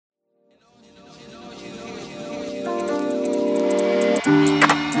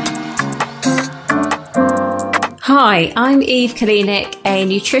Hi, I'm Eve Kalinik, a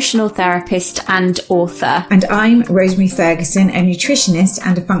nutritional therapist and author. And I'm Rosemary Ferguson, a nutritionist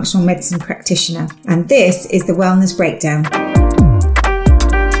and a functional medicine practitioner. And this is the Wellness Breakdown.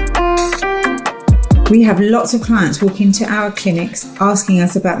 We have lots of clients walk into our clinics asking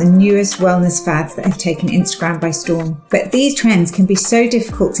us about the newest wellness fads that have taken Instagram by storm. But these trends can be so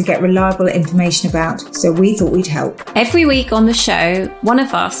difficult to get reliable information about, so we thought we'd help. Every week on the show, one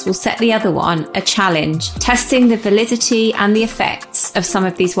of us will set the other one a challenge, testing the validity and the effects of some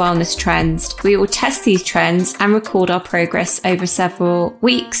of these wellness trends. We will test these trends and record our progress over several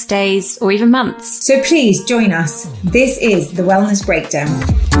weeks, days, or even months. So please join us. This is the Wellness Breakdown.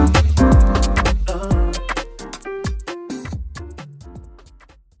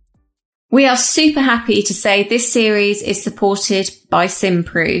 We are super happy to say this series is supported by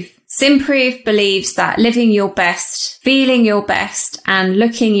Simprove. Simprove believes that living your best, feeling your best, and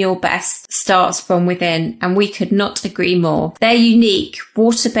looking your best starts from within, and we could not agree more. Their unique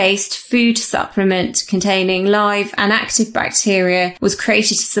water-based food supplement containing live and active bacteria was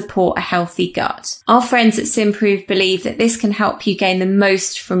created to support a healthy gut. Our friends at Simprove believe that this can help you gain the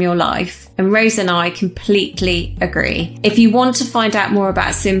most from your life, and Rose and I completely agree. If you want to find out more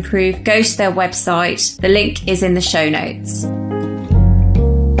about Simprove, go to their website. The link is in the show notes.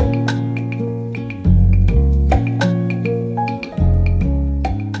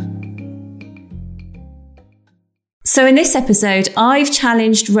 So in this episode, I've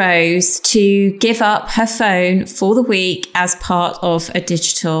challenged Rose to give up her phone for the week as part of a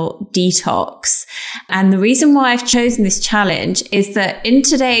digital detox. And the reason why I've chosen this challenge is that in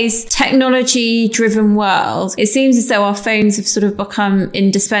today's technology-driven world, it seems as though our phones have sort of become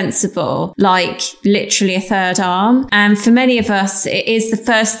indispensable, like literally a third arm. And for many of us, it is the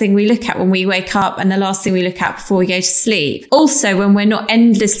first thing we look at when we wake up and the last thing we look at before we go to sleep. Also, when we're not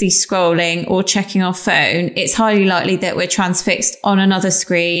endlessly scrolling or checking our phone, it's highly likely that we're transfixed on another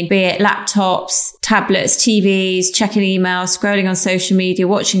screen, be it laptops, tablets, TVs, checking emails, scrolling on social media,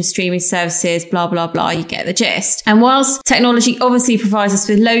 watching streaming services, blah, blah, blah. You get the gist. And whilst technology obviously provides us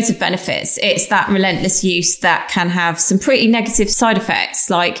with loads of benefits, it's that relentless use that can have some pretty negative side effects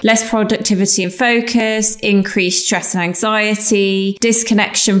like less productivity and focus, increased stress and anxiety,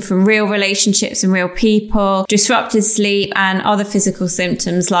 disconnection from real relationships and real people, disrupted sleep, and other physical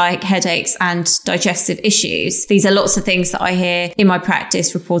symptoms like headaches and digestive issues. These are lots of things that I hear in my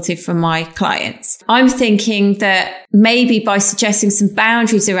practice reported from my clients. I'm thinking that maybe by suggesting some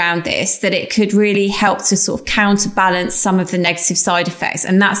boundaries around this, that it could really help to sort of counterbalance some of the negative side effects.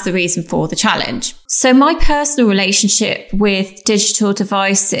 And that's the reason for the challenge. So my personal relationship with digital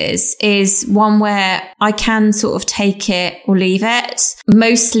devices is one where I can sort of take it or leave it,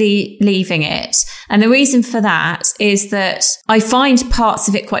 mostly leaving it. And the reason for that is that I find parts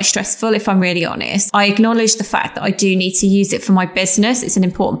of it quite stressful, if I'm really honest. I acknowledge the fact that I do need to use it for my business. It's an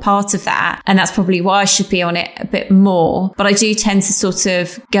important part of that. And that's probably why I should be on it a bit more. But I do tend to sort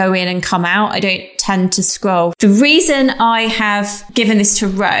of go in and come out. I don't tend to scroll. The reason I have given this to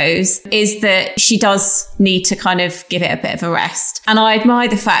Rose is that she does need to kind of give it a bit of a rest. And I admire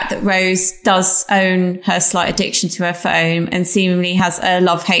the fact that Rose does own her slight addiction to her phone and seemingly has a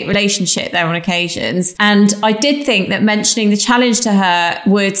love-hate relationship there on occasions. And I did think that mentioning the challenge to her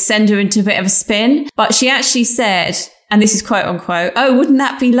would send her into a bit of a spin, but she actually said, and this is quote unquote, "Oh, wouldn't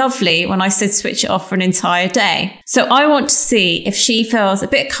that be lovely," when I said switch it off for an entire day. So I want to see if she feels a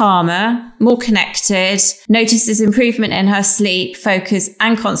bit calmer, more connected, notices improvement in her sleep, focus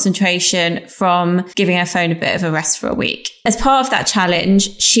and concentration from giving her phone a bit of a rest for a week. As part of that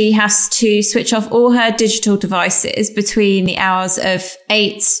challenge, she has to switch off all her digital devices between the hours of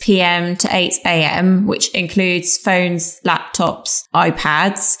 8 p.m. to 8 a.m., which includes phones, laptops,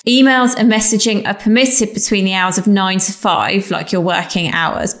 iPads. Emails and messaging are permitted between the hours of 9 to 5, like your working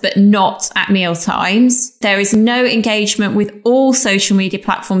hours, but not at meal times. There is no engagement with all social media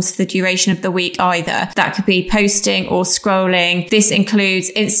platforms for the duration of the week either. That could be posting or scrolling. This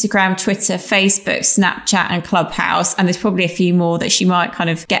includes Instagram, Twitter, Facebook, Snapchat, and Clubhouse. And there's probably a few more that she might kind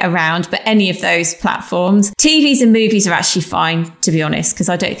of get around, but any of those platforms. TVs and movies are actually fine, to be honest, because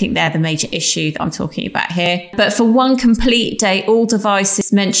I don't think they're the major issue that I'm talking about here. But for one complete day, all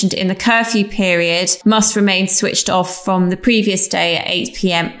devices mentioned in the curfew period must remain switched off from the previous day at 8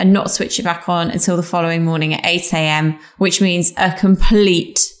 p.m. and not switch it back on until the following morning at 8 a.m., which means a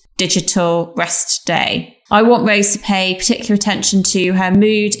complete digital rest day. I want Rose to pay particular attention to her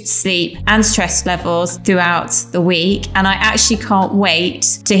mood, sleep, and stress levels throughout the week, and I actually can't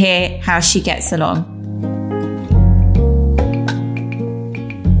wait to hear how she gets along.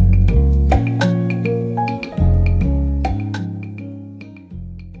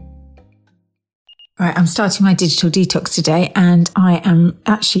 All right, I'm starting my digital detox today, and I am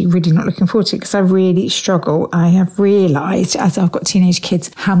actually really not looking forward to it because I really struggle. I have realised, as I've got teenage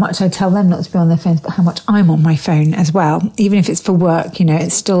kids, how much I tell them not to be on their phones, but how much I'm on my phone as well. Even if it's for work,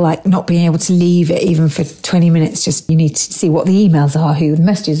 it's still like not being able to leave it even for 20 minutes. Just you need to see what the emails are, who the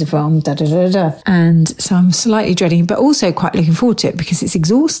messages are from, And so I'm slightly dreading, but also quite looking forward to it because it's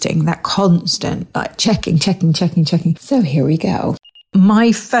exhausting, that constant like checking. So here we go.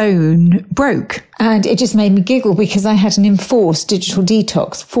 My phone broke and it just made me giggle because I had an enforced digital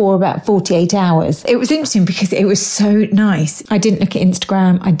detox for about 48 hours. It was interesting because it was so nice. I didn't look at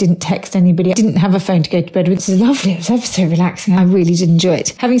Instagram. I didn't text anybody. I didn't have a phone to go to bed with. It was lovely. It was ever so relaxing. I really did enjoy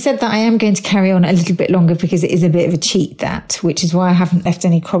it. Having said that, I am going to carry on a little bit longer because it is a bit of a cheat, which is why I haven't left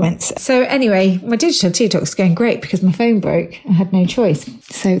any comments. So anyway, my digital detox is going great because my phone broke. I had no choice.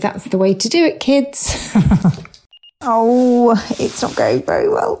 So that's the way to do it, kids. Oh, it's not going very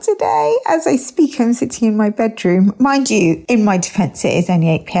well today. As I speak, I'm sitting in my bedroom. Mind you, in my defence, it is only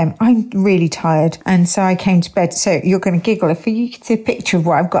 8 p.m. I'm really tired. And so I came to bed. So you're going to giggle. If you could see a picture of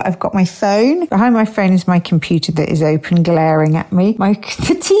what I've got my phone. Behind my phone is my computer that is open, glaring at me.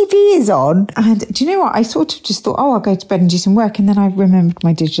 The TV is on. And do you know what? I sort of just thought, I'll go to bed and do some work. And then I remembered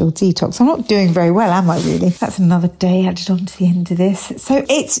my digital detox. I'm not doing very well, am I really? That's another day added on to the end of this. So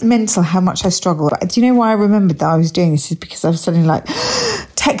it's mental how much I struggle. But do you know why I remembered that I was doing this? Is because I was suddenly like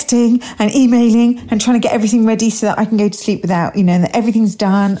texting and emailing and trying to get everything ready so that I can go to sleep without, and that everything's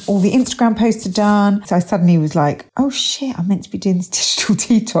done. All the Instagram posts are done. So I suddenly was like, oh shit, I'm meant to be doing this digital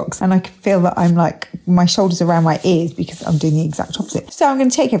detox. And I can feel that I'm like, my shoulders around my ears because I'm doing the exact opposite. So I'm going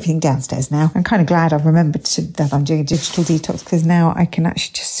to take everything downstairs now. I'm kind of glad I've remembered that I'm doing a digital detox because now I can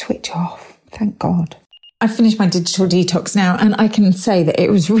actually just switch off. Thank God. I finished my digital detox now and I can say that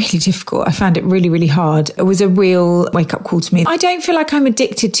it was really difficult. I found it really, really hard. It was a real wake-up call to me. I don't feel like I'm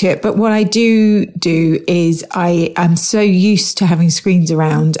addicted to it, but what I do is I am so used to having screens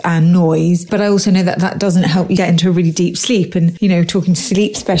around and noise, but I also know that doesn't help you get into a really deep sleep. And, talking to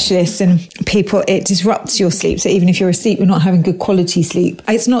sleep specialists and people, it disrupts your sleep. So even if you're asleep, you're not having good quality sleep.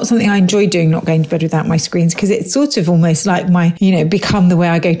 It's not something I enjoy doing, not going to bed without my screens, because it's sort of almost like become the way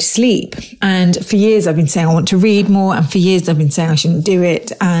I go to sleep. And for years I've been saying I want to read more, and for years I've been saying I shouldn't do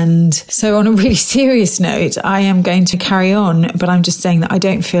it. And so on a really serious note, I am going to carry on, but I'm just saying that I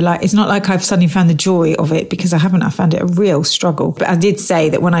don't feel like, it's not like I've suddenly found the joy of it, because I haven't. I found it a real struggle. But I did say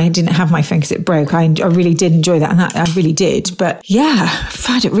that when I didn't have my phone because it broke, I really did enjoy that, and that I really did. But yeah, I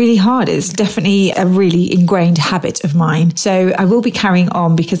found it really hard. It's definitely a really ingrained habit of mine. So I will be carrying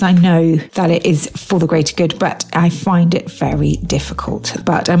on because I know that it is for the greater good, but I find it very difficult.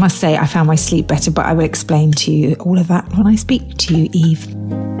 But I must say I found my sleep better, but I will explain to you all of that when I speak to you, Eve.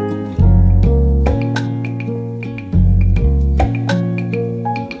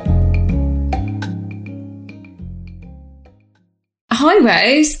 Hi,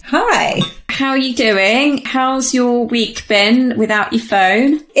 Rose. Hi. How are you doing? How's your week been without your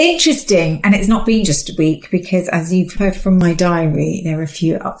phone? Interesting. And it's not been just a week because, as you've heard from my diary, there were a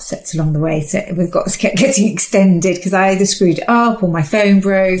few upsets along the way. So we've kept getting extended because I either screwed it up or my phone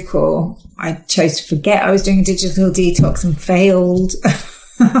broke or I chose to forget I was doing a digital detox and failed.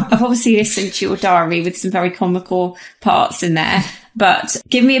 I've obviously listened to your diary with some very comical parts in there. But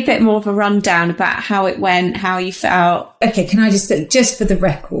give me a bit more of a rundown about how it went, how you felt. Okay, can I just for the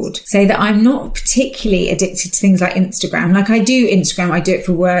record, say that I'm not particularly addicted to things like Instagram. Like I do Instagram, I do it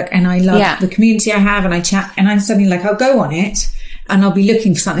for work and I love the community I have and I chat and I'm suddenly like, I'll go on it and I'll be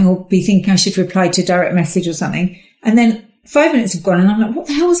looking for something or be thinking I should reply to a direct message or something. And then 5 minutes have gone and I'm like, what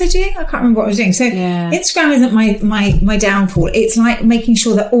the hell was I doing? I can't remember what I was doing. So Instagram isn't my downfall. It's like making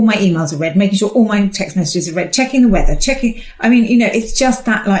sure that all my emails are read, making sure all my text messages are read, checking the weather, it's just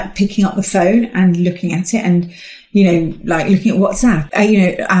that like picking up the phone and looking at it and, like looking at WhatsApp,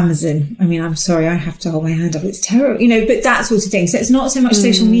 Amazon. I mean, I'm sorry, I have to hold my hand up. It's terrible, but that sort of thing. So it's not so much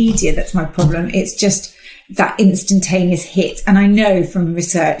social media that's my problem. It's just that instantaneous hit. And I know from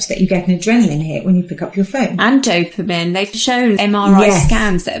research that you get an adrenaline hit when you pick up your phone. And dopamine. They've shown MRI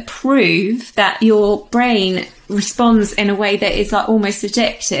scans that prove that your brain responds in a way that is like almost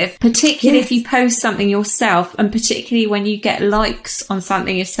addictive, particularly if you post something yourself, and particularly when you get likes on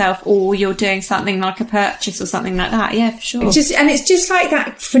something yourself or you're doing something like a purchase or something like that. Yeah, for sure. It's just like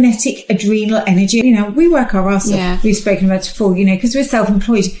that frenetic adrenal energy. We work our ass off. We've spoken about it before, because we're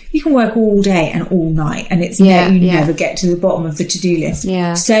self-employed. You can work all day and all night and it's never get to the bottom of the to-do list.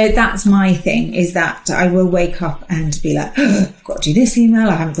 Yeah. So that's my thing, is that I will wake up and be like, I've got to do this email.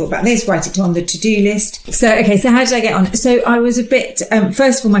 I haven't thought about this. Write it on the to-do list. So how did I get on? So I was a bit,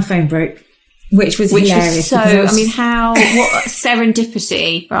 first of all, my phone broke. Which was hilarious. So, I mean, what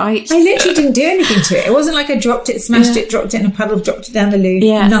serendipity, right? I literally didn't do anything to it. It wasn't like I dropped it, smashed it, dropped it in a puddle, dropped it down the loo.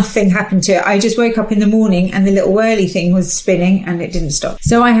 Yeah. Nothing happened to it. I just woke up in the morning and the little whirly thing was spinning and it didn't stop.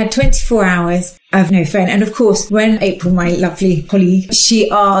 So I had 24 hours of no phone. And of course, when April, my lovely colleague, she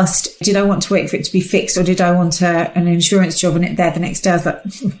asked, did I want to wait for it to be fixed or did I want an insurance job and it there the next day? I was like,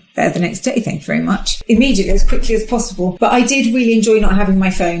 there the next day, thank you very much. Immediately, as quickly as possible. But I did really enjoy not having my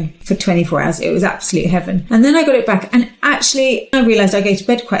phone for 24 hours. It was absolute heaven. And then I got it back. And actually, I realised I go to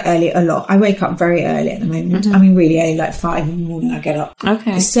bed quite early a lot. I wake up very early at the moment. I mean, really early, like 5 in the morning I get up.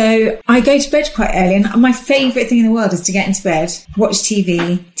 Okay. So I go to bed quite early. And my favourite thing in the world is to get into bed, watch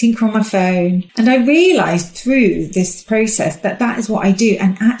TV, tinker on my phone. And I realised through this process that is what I do.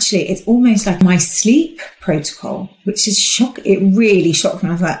 And actually, it's almost like my sleep protocol, which is it really shocked me.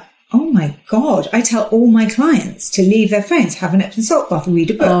 I was like, oh my God, I tell all my clients to leave their phones, have an Epsom salt bath,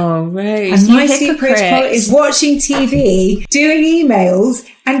 read a book. Oh, Rose, and my sleep protocol is watching TV, doing emails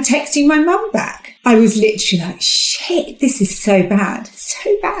and texting my mum back. I was literally like, shit, this is so bad.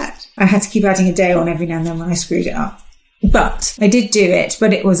 So bad. I had to keep adding a day on every now and then when I screwed it up. But I did do it,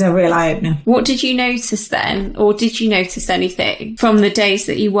 but it was a real eye-opener. What did you notice then? Or did you notice anything from the days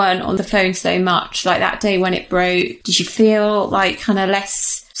that you weren't on the phone so much? Like that day when it broke, did you feel like kind of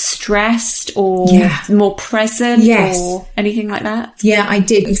less stressed or more present or anything like that? Yeah, I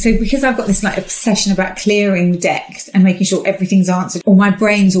did. So because I've got this like obsession about clearing decks and making sure everything's answered, or my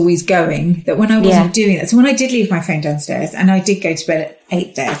brain's always going, that when I wasn't doing that. So when I did leave my phone downstairs and I did go to bed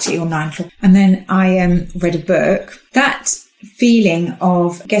at 8:30 or 9 o'clock and then I read a book, that feeling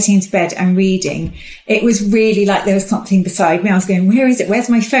of getting into bed and reading, it was really like there was something beside me. I was going, where is it? Where's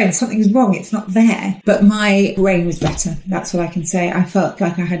my phone? Something's wrong. It's not there. But my brain was better. That's what I can say. I felt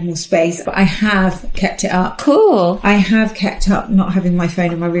like I had more space, but I have kept it up. Cool. I have kept up not having my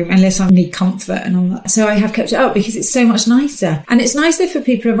phone in my room unless I need comfort and all that. So I have kept it up because it's so much nicer. And it's nicer for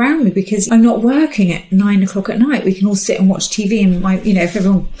people around me because I'm not working at 9 o'clock at night. We can all sit and watch TV and if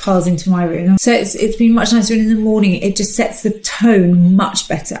everyone piles into my room. So it's been much nicer. And in the morning, it just sets the tone much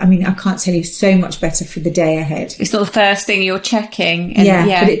better. I mean, I can't tell you, so much better for the day ahead. It's not the first thing you're checking.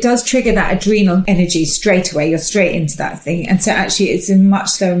 But it does trigger that adrenal energy straight away. You're straight into that thing. And so actually it's a much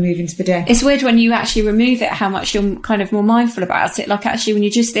slower move into the day. It's weird when you actually remove it, how much you're kind of more mindful about it. Like actually when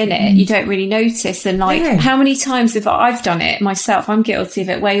you're just in it, you don't really notice. And how many times have I've done it myself, I'm guilty of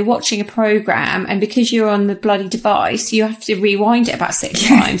it, where you're watching a programme and because you're on the bloody device, you have to rewind it about 6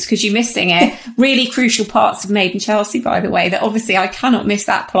 times because you're missing it. Really crucial parts of Made in Chelsea, by the way, that obviously I cannot miss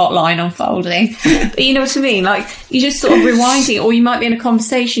that plot line unfolding. But you know what I mean? Like you're just sort of rewinding it, or you might be in a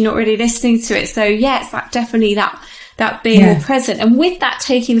conversation, not really listening to it. So it's that definitely that being more present. And with that,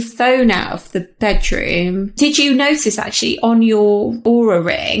 taking the phone out of the bedroom, did you notice actually on your Aura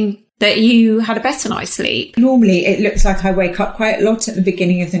ring that you had a better night's sleep? Normally it looks like I wake up quite a lot at the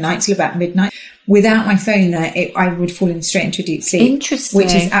beginning of the night till about midnight. Without my phone there, I would fall straight into a deep sleep. Interesting.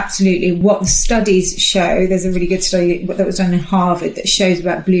 Which is absolutely what the studies show. There's a really good study that was done in Harvard that shows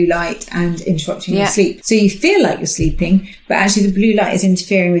about blue light and interrupting your sleep. So you feel like you're sleeping, but actually the blue light is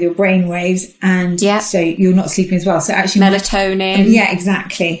interfering with your brain waves and so you're not sleeping as well. So actually melatonin. Yeah,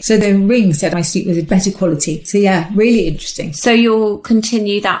 exactly. So the ring said my sleep was a better quality. So really interesting. So you'll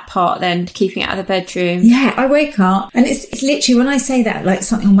continue that part then, keeping it out of the bedroom? Yeah, I wake up and it's literally, when I say that, like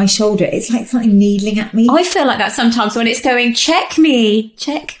something on my shoulder, it's like something needling at me. I feel like that sometimes when it's going, check me.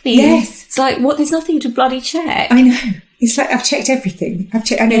 Yes. It's like, what? There's nothing to bloody check. I know. It's like I've checked everything.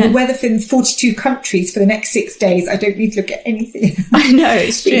 I know the weather for 42 countries for the next 6 days. I don't need to look at anything. I know,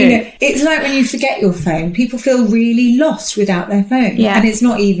 it's true. It's like when you forget your phone, people feel really lost without their phone. Yeah. And it's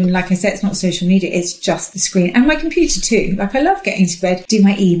not even, like I said, it's not social media. It's just the screen. And my computer too. Like I love getting to bed, do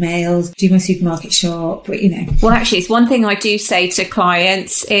my emails, do my supermarket shop, Well, actually, it's one thing I do say to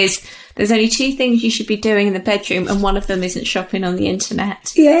clients is, there's only 2 things you should be doing in the bedroom, and one of them isn't shopping on the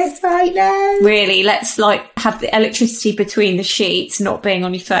internet. Yes, I know. Really, let's have the electricity between the sheets, not being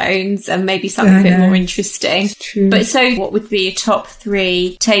on your phones, and maybe something a bit more interesting. It's true. But so what would be your top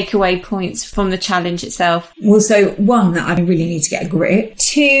 3 takeaway points from the challenge itself? Well, so 1, that I really need to get a grip.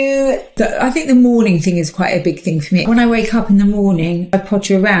 2, I think the morning thing is quite a big thing for me. When I wake up in the morning, I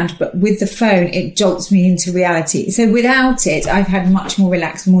potter around, but with the phone, it jolts me into reality. So without it, I've had much more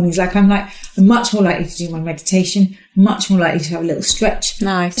relaxed mornings. I'm much more likely to do my meditation, much more likely to have a little stretch.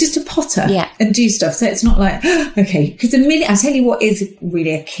 Nice. Just to potter and do stuff. So it's not like, okay, because the minute, I tell you what is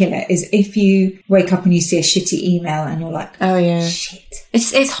really a killer is if you wake up and you see a shitty email and you're like, oh yeah, shit.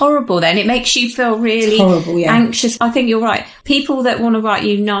 It's horrible then. It makes you feel really anxious. I think you're right. People that want to write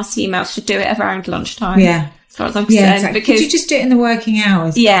you nasty emails should do it around lunchtime. Yeah. as far as I'm concerned. Exactly. Because you just do it in the working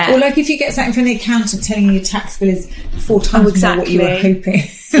hours. Yeah. Or like if you get something from the accountant telling you your tax bill is 4 times more what you were hoping.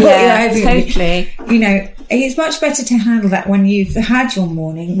 Totally. You know, it's much better to handle that when you've had your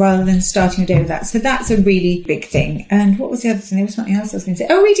morning rather than starting your day with that. So that's a really big thing. And what was the other thing? There was something else I was going to say.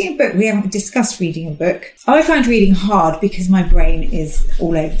 Oh, reading a book. We haven't discussed reading a book. I find reading hard because my brain is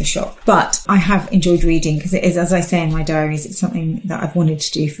all over the shop. But I have enjoyed reading because it is, as I say in my diaries, it's something that I've wanted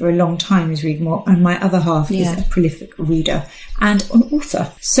to do for a long time, is read more. And my other half is a prolific reader and an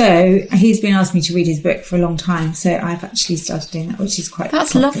author. So he's been asking me to read his book for a long time. So I've actually started doing that, which is quite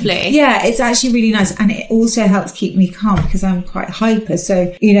That's lovely. Yeah, it's actually really nice. And it also helps keep me calm because I'm quite hyper.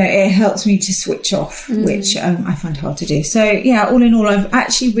 So, you know, it helps me to switch off, which I find hard to do. So, yeah, all in all, I've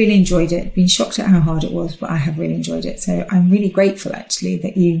actually really enjoyed it. Been shocked at how hard it was, but I have really enjoyed it. So I'm really grateful, actually,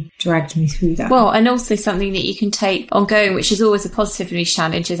 that you dragged me through that. Well, and also something that you can take ongoing, which is always a positive news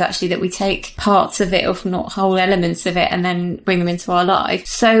challenge, is actually that we take parts of it, if not whole elements of it, and then bring them into our life.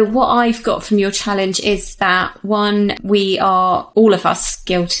 So what I've got from your challenge is that, 1, we are, all of us,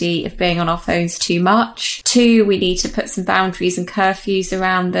 guilty of being on our phones too much. 2, we need to put some boundaries and curfews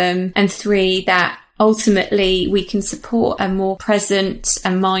around them. And 3, that ultimately we can support a more present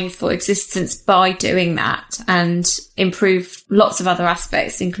and mindful existence by doing that and improve lots of other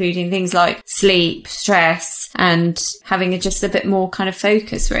aspects, including things like sleep, stress, and having just a bit more kind of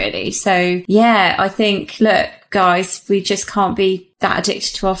focus, really. So yeah, I think, look, guys, we just can't be that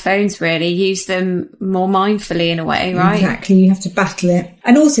addicted to our phones, really. Use them more mindfully in a way, right? Exactly. You have to battle it.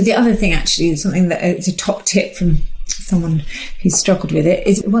 And also the other thing, actually, is something that it's a top tip from someone who's struggled with it,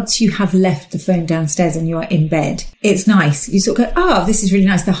 is once you have left the phone downstairs and you are in bed, it's nice. You sort of go, this is really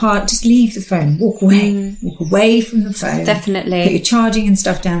nice. Just leave the phone, walk away from the phone. Definitely. Put your charging and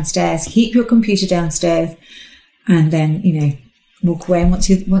stuff downstairs, keep your computer downstairs, and then, you know, walk away. And once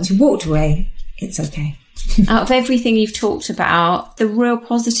you walked away, it's okay. Out of everything you've talked about, the real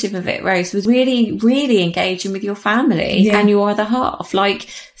positive of it, Rose, was really, really engaging with your family and your other half. Like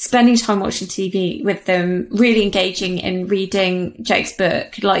spending time watching TV with them, really engaging in reading Jake's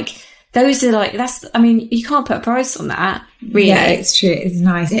book. Like those are like, you can't put a price on that, really. Yeah, it's true. It's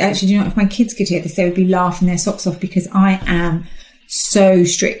nice. Actually, do you know, if my kids could hear this, they would be laughing their socks off because I am so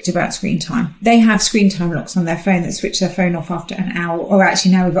strict about screen time. They have screen time locks on their phone that switch their phone off after an hour, or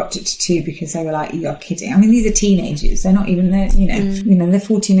actually now we've upped it to 2 because they were like, you're kidding. I mean, these are teenagers. They're not even there, you know, they're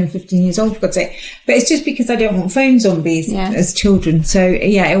 14 and 15 years old, for God's sake. But it's just because I don't want phone zombies as children. So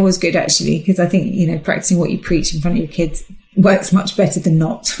yeah, it was good actually, because I think, you know, practicing what you preach in front of your kids works much better than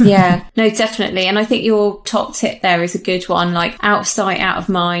not. Yeah, no, definitely. And I think your top tip there is a good one, like out of sight, out of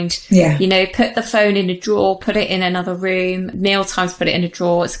mind. Yeah. You know, put the phone in a drawer, put it in another room. Meal times, put it in a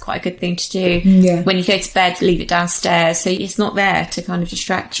drawer. It's quite a good thing to do. Yeah. When you go to bed, leave it downstairs. So it's not there to kind of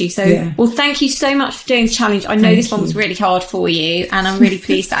distract you. So, well, thank you so much for doing the challenge. I know this one was really hard for you, and I'm really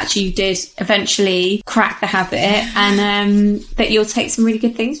pleased that actually you did eventually crack the habit, and that you'll take some really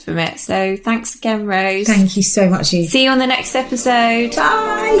good things from it. So thanks again, Rose. Thank you so much, Eve. See you on the next episode.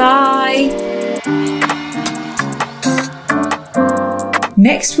 Bye. Bye.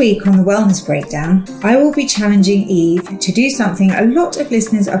 Next week on the Wellness Breakdown, I will be challenging Eve to do something a lot of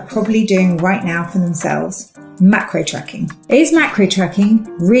listeners are probably doing right now for themselves: macro tracking. Is macro tracking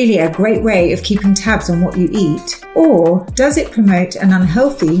really a great way of keeping tabs on what you eat, or does it promote an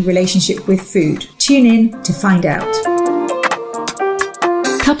unhealthy relationship with food? Tune in to find out.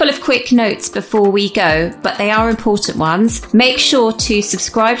 Couple of quick notes before we go, but they are important ones. Make sure to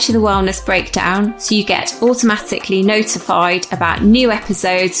subscribe to the Wellness Breakdown so you get automatically notified about new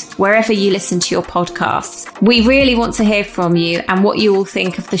episodes wherever you listen to your podcasts. We really want to hear from you and what you all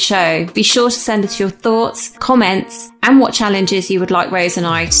think of the show. Be sure to send us your thoughts, comments, and what challenges you would like Rose and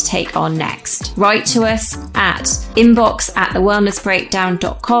I to take on next. Write to us at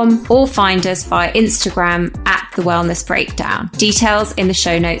inbox@thewellnessbreakdown.com or find us via Instagram @thewellnessbreakdown. Details in the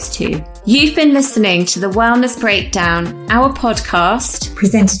show notes too. You've been listening to The Wellness Breakdown, our podcast,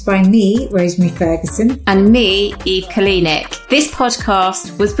 presented by me, Rosemary Ferguson, and me, Eve Kalinik. This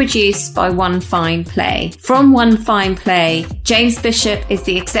podcast was produced by One Fine Play. From One Fine Play, James Bishop is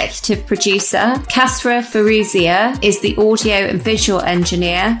the executive producer, Kasra Faruzia is the audio and visual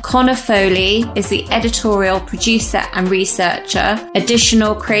engineer, Connor Foley is the editorial producer and researcher.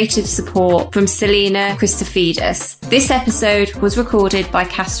 Additional creative support from Selena Christofidis. This episode was recorded by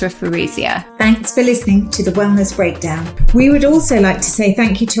Kasra Faruzia. easier. Thanks for listening to the Wellness Breakdown. We would also like to say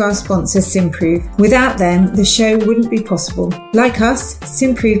thank you to our sponsor, Simprove. Without them, the show wouldn't be possible. Like us,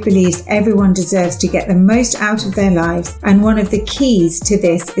 Simprove believes everyone deserves to get the most out of their lives, and one of the keys to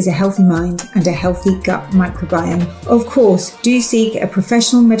this is a healthy mind and a healthy gut microbiome. Of course, do seek a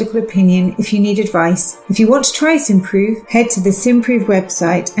professional medical opinion if you need advice. If you want to try Simprove, head to the Simprove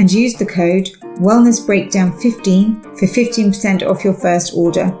website and use the code WellnessBreakdown15 for 15% off your first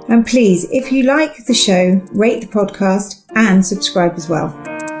order. And please, if you like the show, rate the podcast and subscribe as well.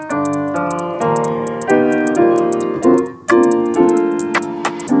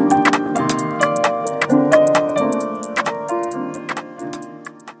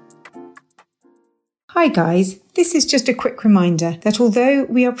 Hi guys, this is just a quick reminder that although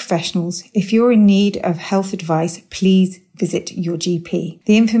we are professionals, if you're in need of health advice, please visit your GP.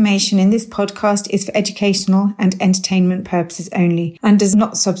 The information in this podcast is for educational and entertainment purposes only and does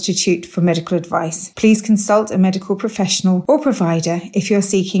not substitute for medical advice. Please consult a medical professional or provider if you're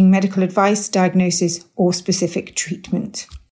seeking medical advice, diagnosis, or specific treatment.